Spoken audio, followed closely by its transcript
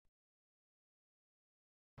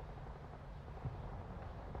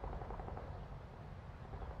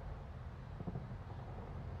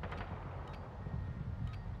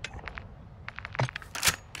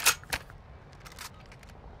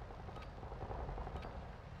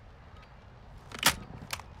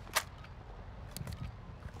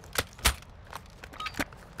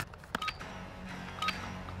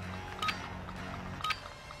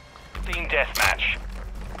Deathmatch.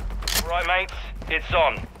 Right, mates, it's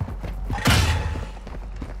on.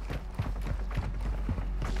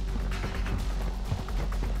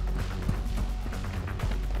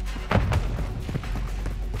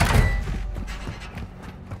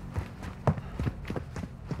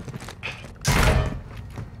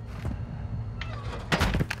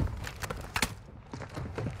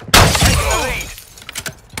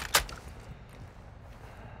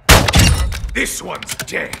 This one's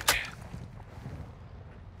dead.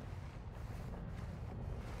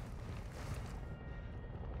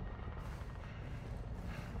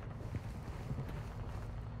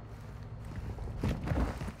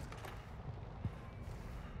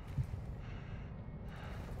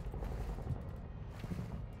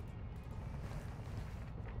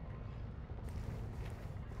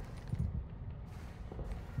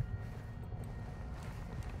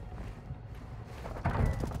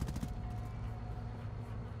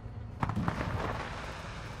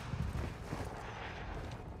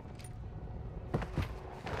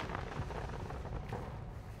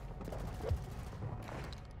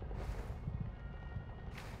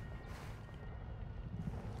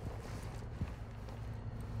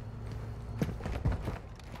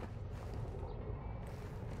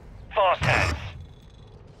 Fast hands.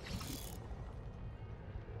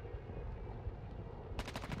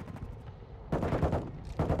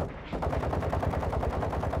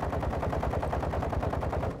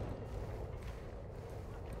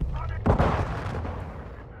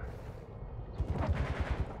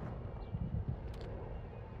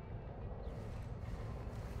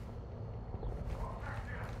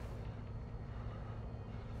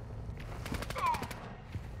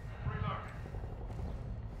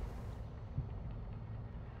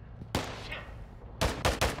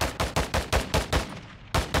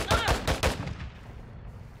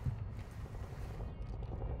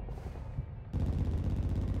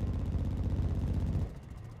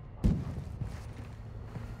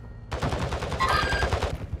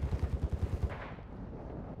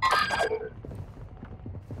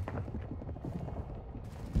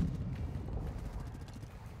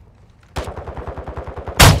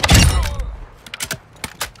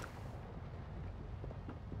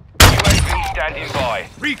 Standing by.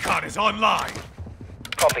 Recon is online.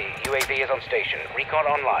 Copy. UAV is on station. Recon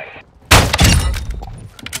online.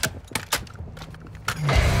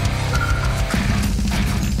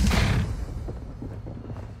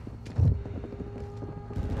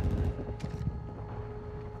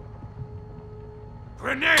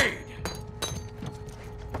 Grenade!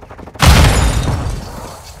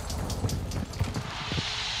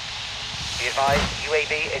 Be advised,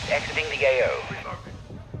 UAV is exiting the AO.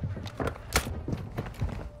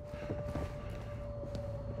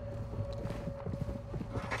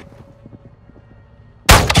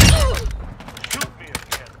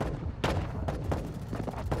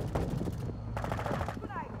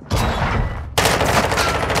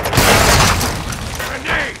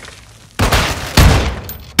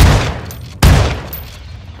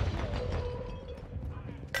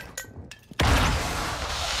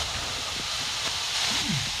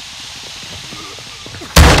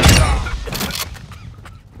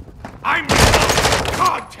 I'm in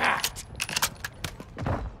contact!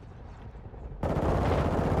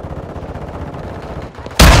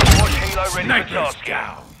 Sniper's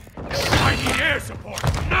down! I need air support,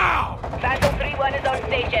 now! Vandal 3-1 is on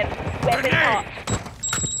station. Weapons hot.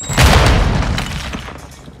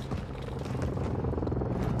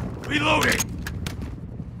 Reloading!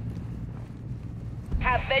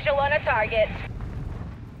 Have visual on a target.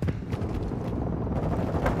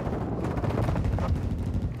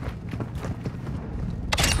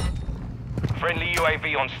 Friendly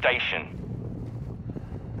UAV on station.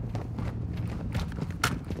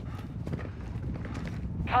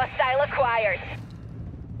 Hostile acquired.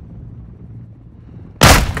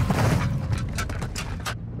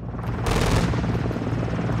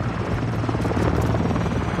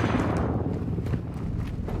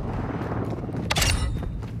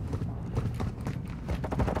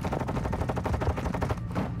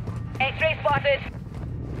 X-ray spotted.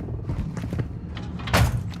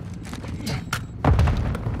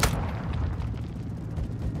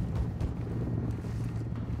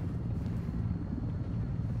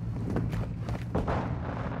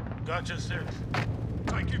 Gotcha, 6.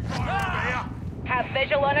 Taking fire over here. Have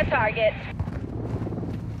visual on a target.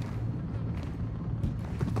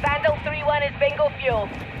 Vandal 3-1 is bingo fuel.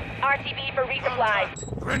 RTB for resupply.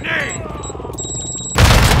 Grenade!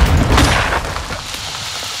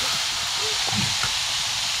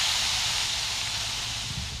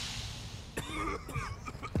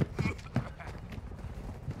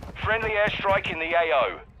 Friendly strike in the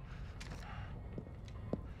AO.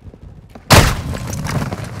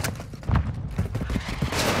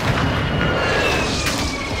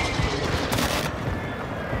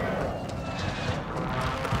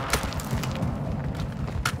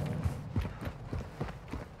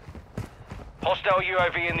 Hostile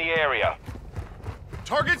UAV in the area.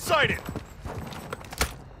 Target sighted!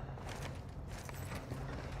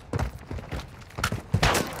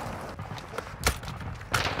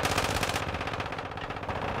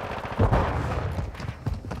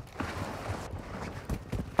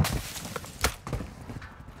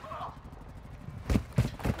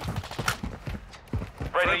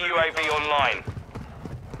 Friendly UAV online.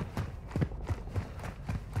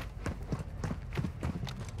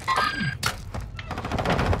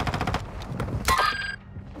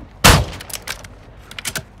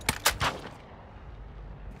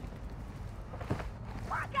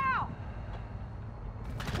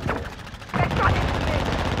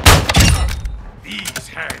 These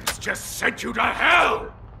hands just sent you to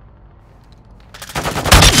hell!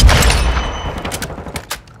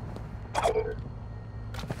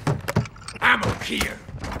 Ammo here!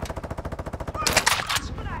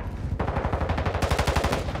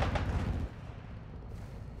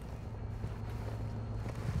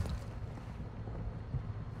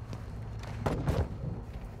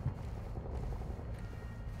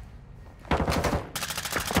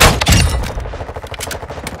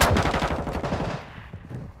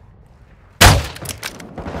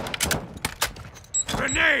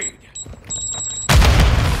 Grenade!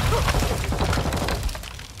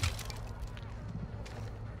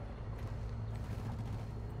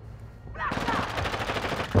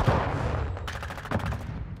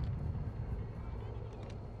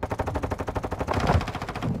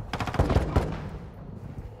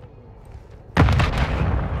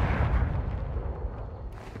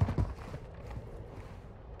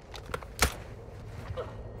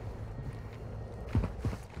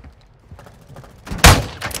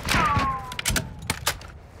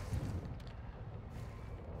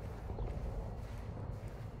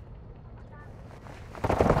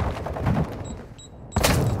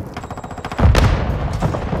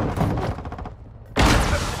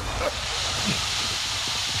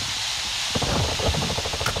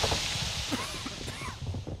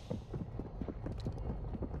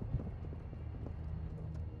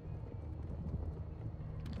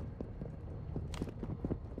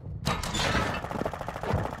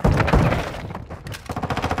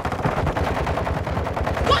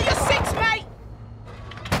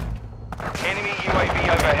 Enemy UAV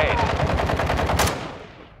overhead.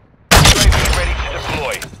 UAV ready to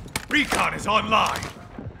deploy. Recon is online!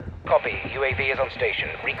 Copy. UAV is on station.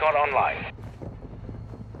 Recon online.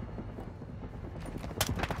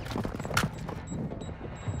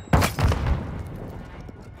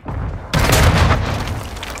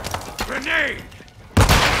 Grenade!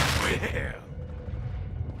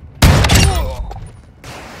 Well.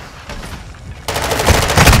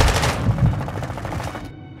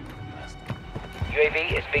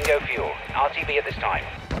 UAV is bingo fuel. RTB at this time.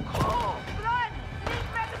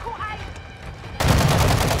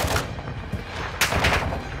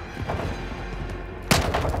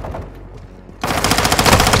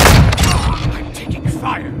 I'm taking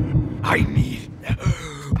fire. I need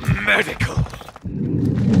medical.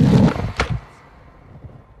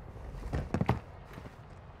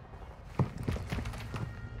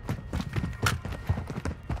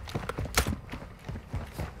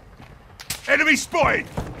 Enemy spotted!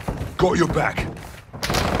 Got your back.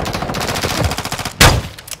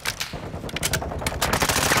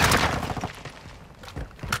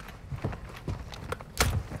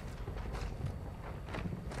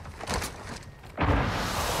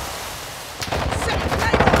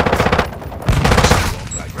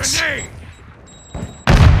 Grenade!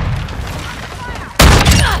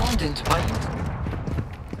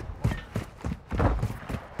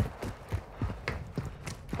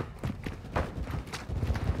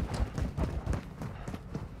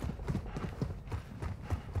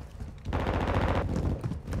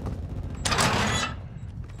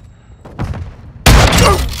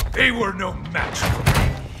 They were no match for me.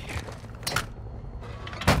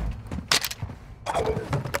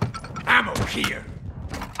 Ammo here.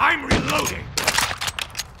 I'm reloading.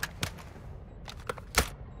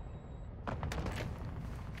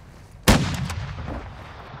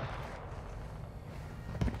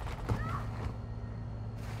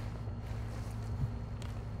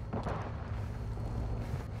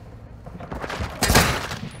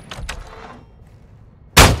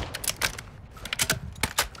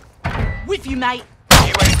 With you, mate.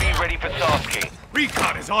 UAV ready for tasking.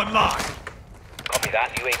 Recon is online.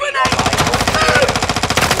 That UAV online.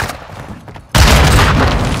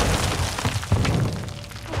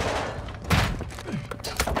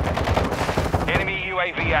 Enemy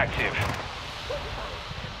UAV active.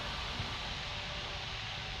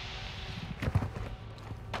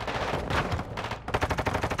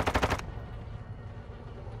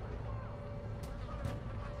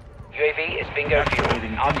 UAV is bingo fuel.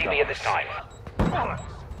 RTB at this time.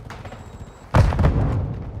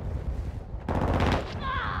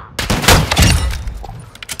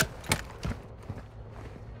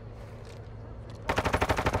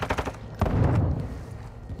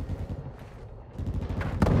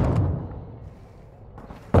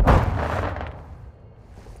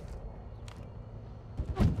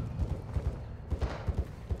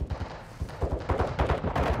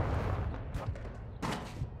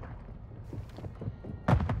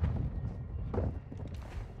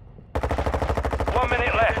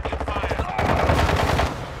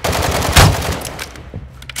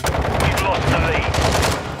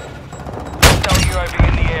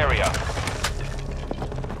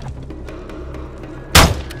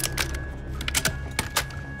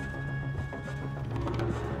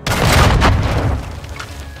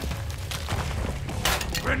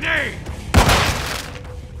 Grenade!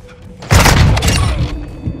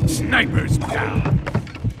 Snipers down.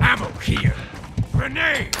 Ammo here.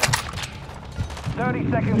 Grenade! 30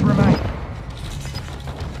 seconds remain.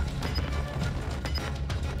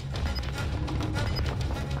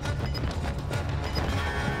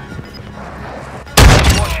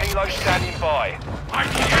 Watch helo standing by. I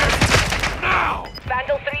need air now!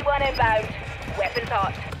 Vandal 3-1 inbound. Weapons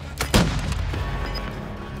hot.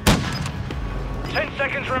 10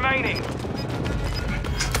 seconds remaining.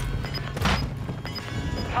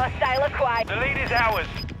 Hostile acquired. The lead is ours.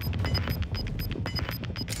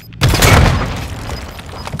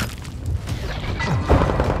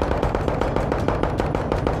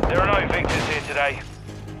 There are no victors here today.